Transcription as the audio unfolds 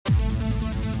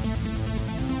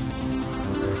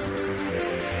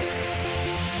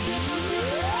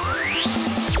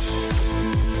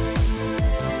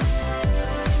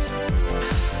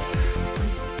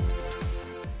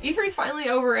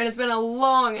over and it's been a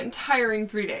long and tiring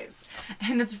 3 days.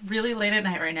 And it's really late at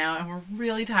night right now and we're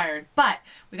really tired. But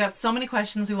we got so many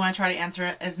questions, we want to try to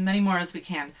answer as many more as we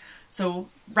can. So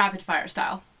rapid fire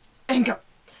style. And go.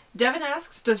 Devin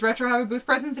asks, does Retro have a booth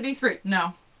presence at E3?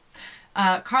 No.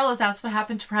 Carlos asks, what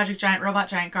happened to Project Giant, Robot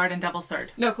Giant Guard, and Devil's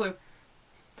Third? No clue.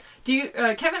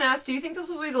 Kevin asks, do you think this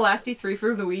will be the last E3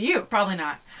 for the Wii U? Probably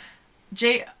not.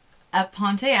 Jay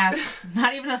Aponte asks,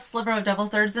 not even a sliver of Devil's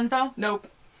Third's info? Nope.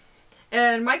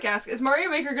 And Mike asks, is Mario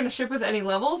Maker going to ship with any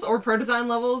levels or pro design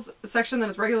levels section that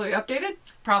is regularly updated?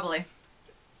 Probably.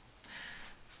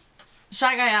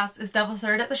 Shy Guy asks, is Devil's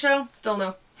Third at the show? Still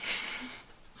no.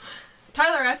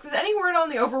 Tyler asks, is any word on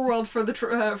the overworld for the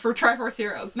for Triforce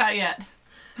Heroes? Not yet.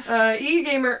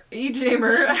 E-Jamer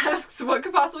asks, what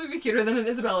could possibly be cuter than an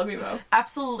Isabella Mimo?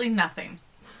 Absolutely nothing.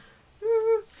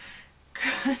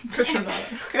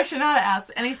 Krishnada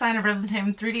asks, any sign of Rhythm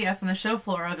 3DS on the show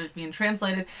floor of it being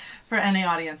translated for NA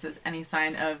audiences? Any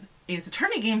sign of Ace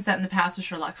Attorney game set in the past with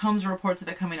Sherlock Holmes or reports of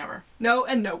it coming over? No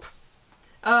and nope.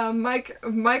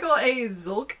 Michael A.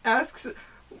 Zulk asks,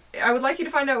 I would like you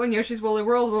to find out when Yoshi's Woolly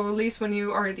World will release when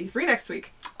you are at E3 next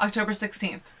week. October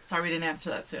 16th. Sorry we didn't answer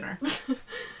that sooner.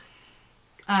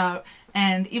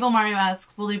 And Evil Mario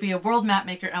asks, will there be a world map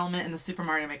maker element in the Super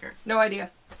Mario Maker? No idea.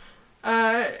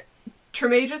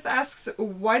 Tremagus asks,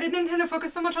 why did Nintendo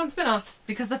focus so much on spin-offs?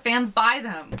 Because the fans buy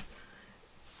them.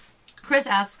 Chris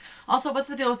asks, also, what's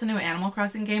the deal with the new Animal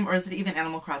Crossing game, or is it even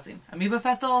Animal Crossing? Amiibo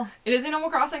Festival? It is Animal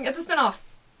Crossing. It's a spin-off.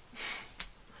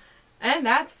 And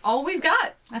that's all we've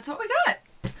got. That's what we got.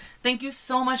 Thank you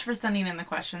so much for sending in the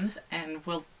questions, and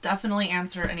we'll definitely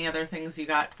answer any other things you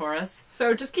got for us.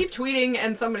 So just keep tweeting,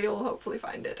 and somebody will hopefully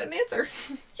find it and answer.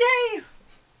 Yay!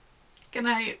 Good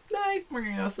night. Night. We're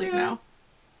gonna go sleep now.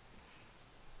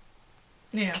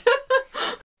 Yeah.